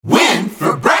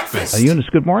Eunice,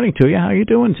 good morning to you. How are you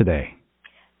doing today?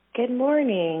 Good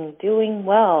morning. Doing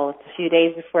well. It's a few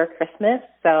days before Christmas,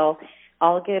 so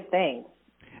all good things.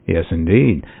 Yes,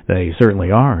 indeed. They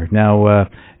certainly are. Now,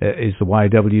 is the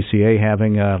YWCA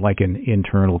having like an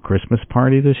internal Christmas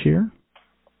party this year?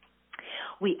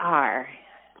 We are.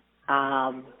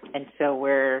 And so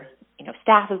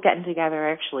staff is getting together.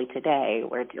 Actually, today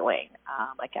we're doing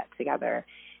a get-together.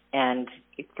 And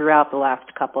throughout the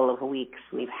last couple of weeks,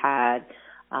 we've had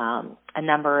a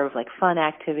number of fun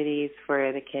activities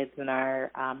for the kids in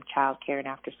our child care and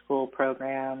after-school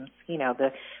programs.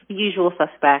 The usual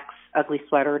suspects, Ugly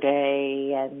Sweater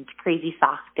Day and Crazy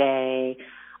Sock Day.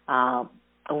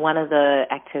 One of the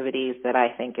activities that I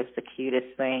think is the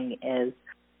cutest thing is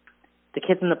the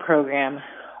kids in the program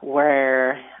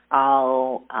were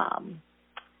all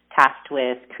tasked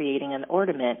with creating an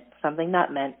ornament, something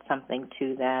that meant something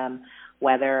to them,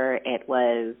 whether it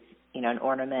was, an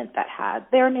ornament that had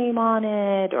their name on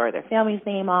it or their family's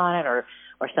name on it or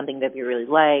something that they really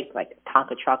liked, like a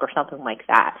Tonka truck or something like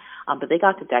that. But they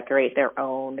got to decorate their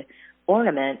own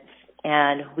ornaments,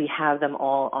 and we have them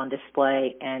all on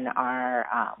display in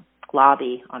our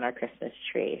lobby on our Christmas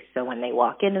tree. So when they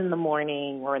walk in the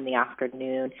morning or in the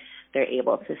afternoon, they're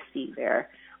able to see their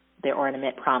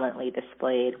ornament prominently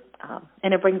displayed.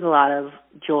 And it brings a lot of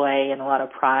joy and a lot of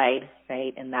pride,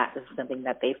 right? And that is something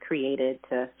that they've created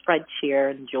to spread cheer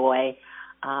and joy,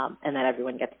 and that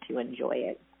everyone gets to enjoy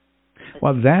it.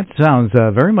 Well, that sounds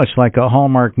very much like a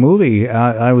Hallmark movie.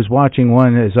 I was watching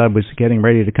one as I was getting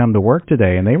ready to come to work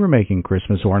today, and they were making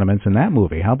Christmas ornaments in that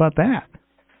movie. How about that?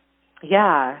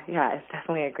 Yeah, it's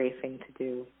definitely a great thing to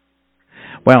do.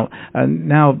 Well,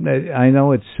 now I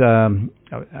know it's.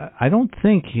 I don't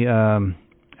think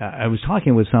I was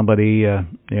talking with somebody,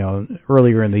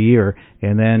 earlier in the year,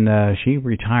 and then she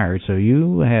retired. So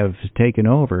you have taken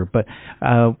over. But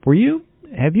have you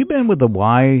been with the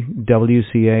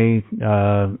YWCA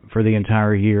for the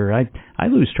entire year? I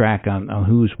lose track on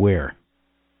who's where.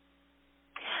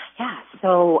 Yeah,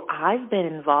 so I've been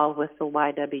involved with the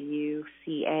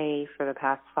YWCA for the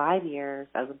past 5 years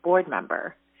as a board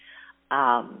member.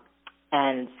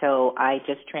 And so I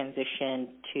just transitioned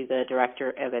to the Director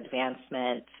of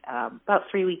Advancement about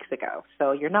 3 weeks ago.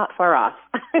 So you're not far off.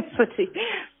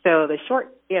 So the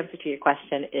short answer to your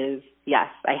question is yes,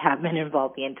 I have been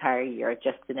involved the entire year,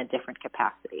 just in a different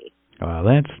capacity. Well,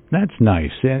 that's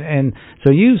nice, and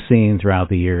so you've seen throughout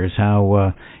the years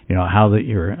how how that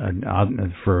you're,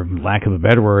 for lack of a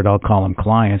better word, I'll call them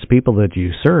clients, people that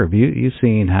you serve. You've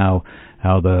seen how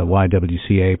the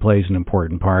YWCA plays an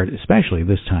important part, especially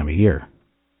this time of year.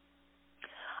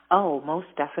 Oh, most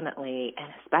definitely,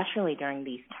 and especially during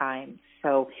these times.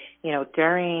 So,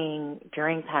 during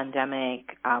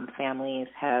pandemic, families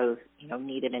have,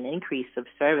 needed an increase of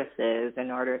services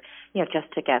in order,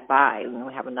 just to get by.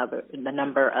 We have the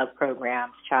number of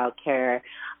programs, child care,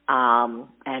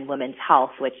 and women's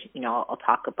health, which, I'll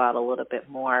talk about a little bit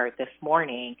more this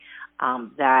morning,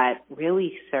 that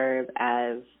really serve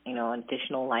as, an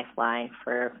additional lifeline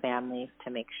for families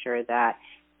to make sure that,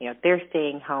 they're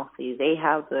staying healthy. They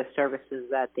have the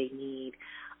services that they need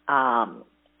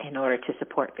in order to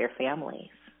support their families.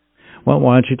 Well,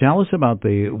 why don't you tell us about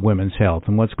the women's health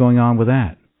and what's going on with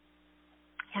that?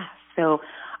 Yeah, so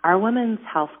our women's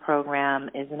health program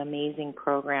is an amazing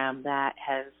program that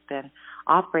has been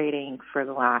operating for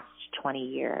the last 20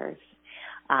 years.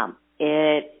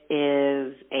 It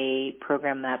is a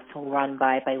program that's run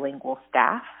by bilingual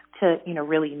staff to,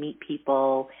 really meet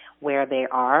people where they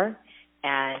are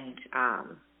and,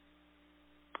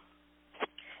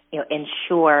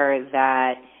 ensure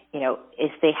that,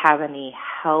 if they have any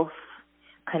health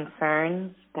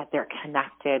concerns, that they're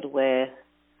connected with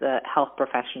the health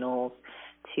professionals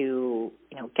to,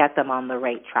 get them on the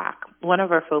right track. One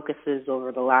of our focuses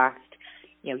over the last,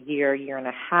 year and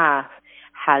a half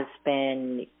has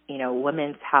been,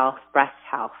 women's health, breast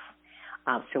health.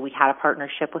 So we had a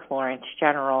partnership with Lawrence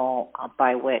General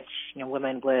by which,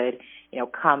 women would,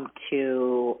 come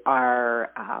to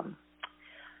our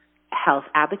health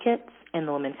advocates in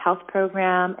the women's health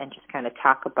program and just kind of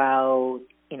talk about,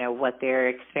 what they're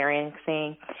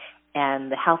experiencing.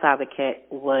 And the health advocate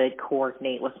would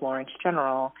coordinate with Lawrence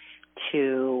General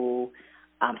to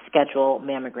schedule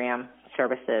mammogram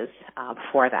services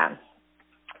for them.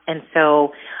 And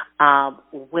so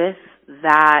with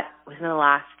that, within the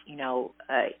last,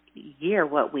 year,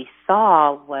 what we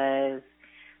saw was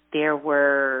there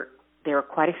were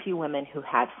quite a few women who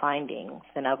had findings.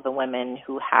 And of the women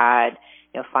who had,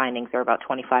 findings, there were about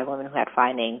 25 women who had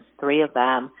findings. 3 of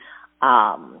them,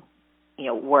 we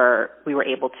were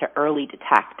able to early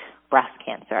detect breast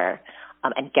cancer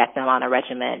and get them on a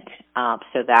regimen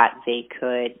so that they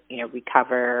could,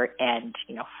 recover and,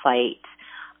 fight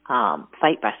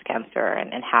breast cancer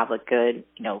and have a good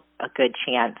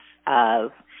chance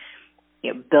of,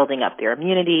 building up their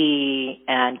immunity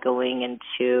and going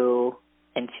into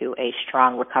a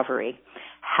strong recovery.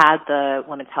 Had the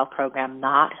Women's Health Program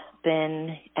not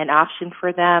been an option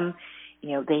for them,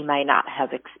 they might not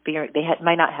have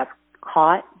might not have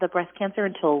caught the breast cancer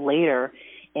until later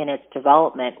in its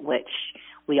development, which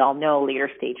we all know later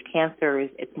stage cancer is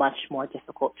much more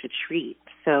difficult to treat.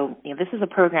 So, this is a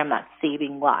program that's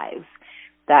saving lives,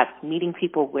 that's meeting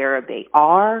people where they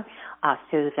are,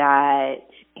 so that,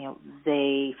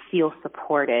 they feel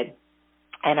supported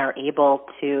and are able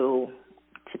to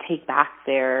take back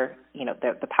their,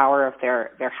 the power of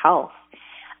their health.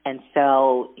 And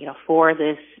so, for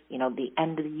this, the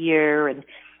end of the year and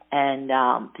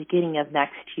beginning of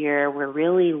next year, we're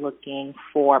really looking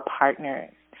for partners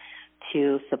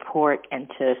to support and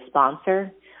to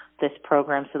sponsor this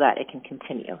program so that it can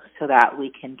continue, so that we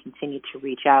can continue to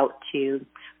reach out to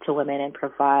women and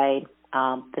provide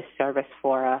this service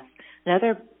for us.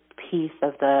 Another piece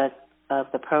of the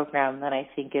program that I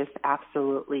think is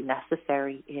absolutely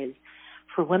necessary is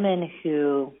for women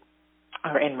who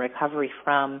are in recovery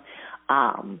from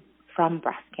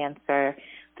breast cancer.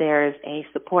 There's a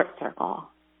support circle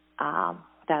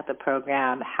that the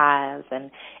program has, and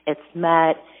it's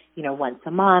met, once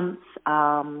a month,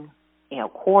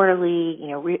 quarterly.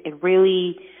 It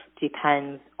really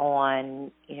depends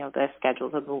on, the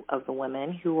schedules of the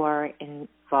women who are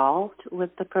involved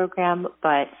with the program,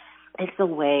 but it's a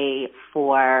way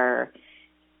for,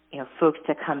 folks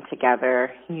to come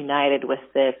together united with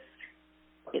this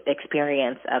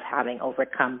experience of having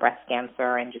overcome breast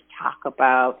cancer and just talk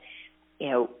about,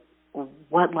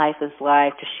 what life is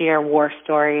like, to share war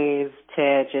stories,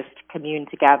 to just commune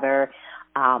together.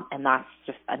 And that's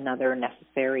just another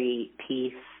necessary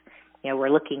piece. We're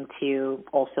looking to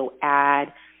also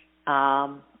add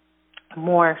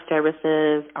more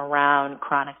services around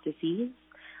chronic disease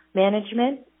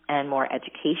management and more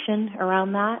education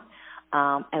around that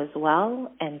as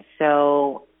well. And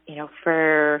so,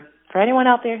 for anyone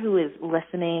out there who is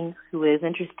listening, who is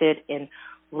interested in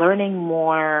learning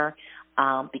more,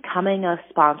 becoming a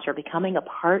sponsor, becoming a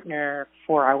partner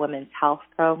for our Women's Health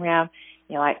Program,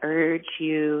 I urge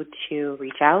you to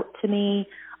reach out to me.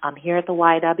 I'm here at the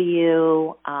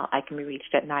YW. I can be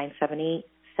reached at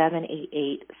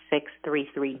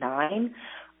 978-788-6339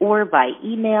 or by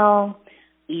email,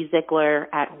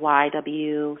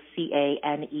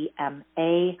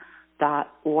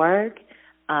 eZiegler@ywcanema.org.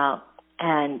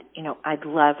 And, I'd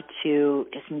love to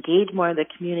just engage more of the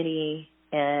community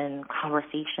in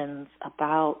conversations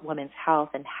about women's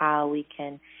health and how we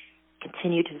can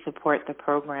continue to support the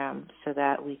program so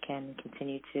that we can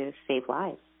continue to save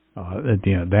lives.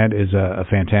 That is a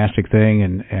fantastic thing,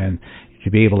 and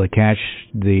to be able to catch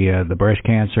the breast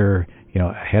cancer,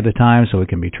 ahead of time so it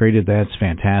can be treated, that's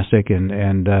fantastic. And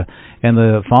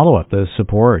the follow up, the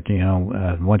support,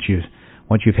 once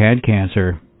you've had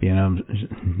cancer,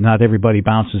 not everybody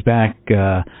bounces back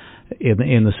in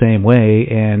the same way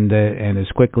and as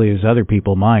quickly as other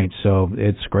people might. So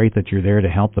it's great that you're there to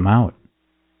help them out.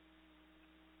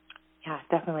 Yeah,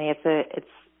 definitely. It's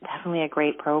definitely a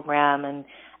great program, and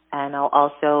I'll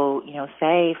also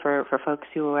say for folks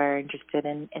who are interested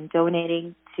in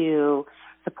donating to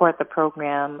support the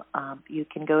program, you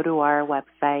can go to our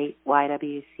website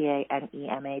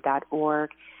ywcanema.org,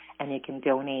 and you can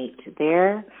donate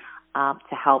there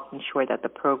to help ensure that the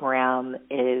program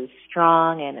is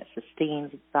strong and it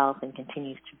sustains itself and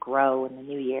continues to grow in the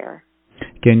new year.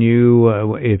 Can you,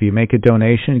 if you make a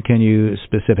donation, can you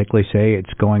specifically say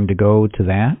it's going to go to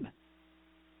that?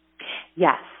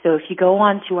 Yes. So if you go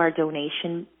on to our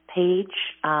donation page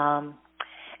and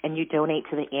you donate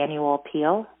to the annual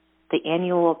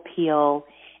appeal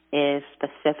is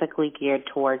specifically geared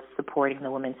towards supporting the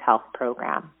Women's Health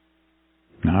Program.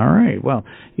 All right. Well,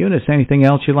 Eunice, anything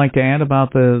else you'd like to add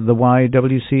about the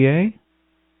YWCA?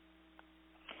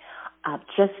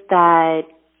 Just that,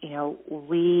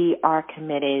 we are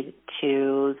committed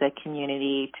to the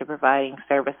community, to providing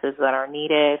services that are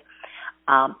needed.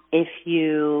 If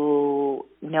you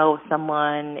know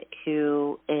someone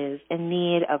who is in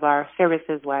need of our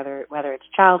services, whether it's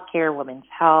childcare, women's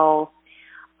health,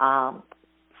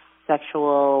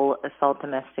 sexual assault,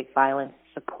 domestic violence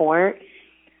support,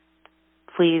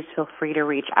 please feel free to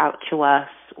reach out to us.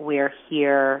 We're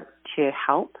here to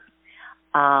help.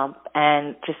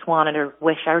 And just wanted to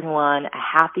wish everyone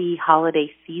a happy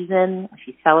holiday season. If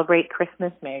you celebrate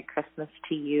Christmas, Merry Christmas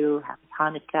to you. Happy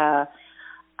Hanukkah.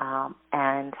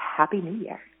 And Happy New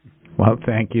Year. Well,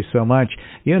 thank you so much.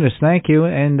 Eunice, thank you,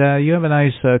 and you have a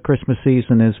nice Christmas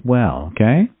season as well,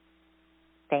 okay?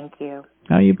 Thank you.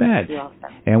 Oh, you bet. You're welcome.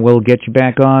 And we'll get you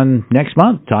back on next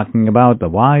month talking about the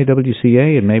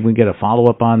YWCA, and maybe we can get a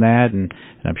follow-up on that, and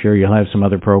I'm sure you'll have some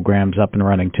other programs up and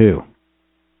running, too.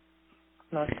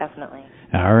 Most definitely.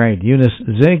 All right, Eunice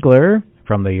Ziegler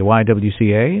from the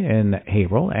YWCA in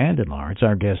Haverhill and in Lawrence,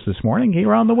 our guest this morning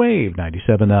here on The Wave,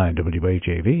 97.9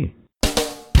 WHAV.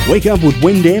 Wake up with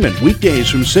Wayne Damon weekdays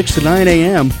from 6 to 9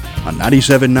 a.m. on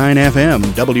 97.9 FM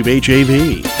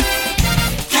WHAV.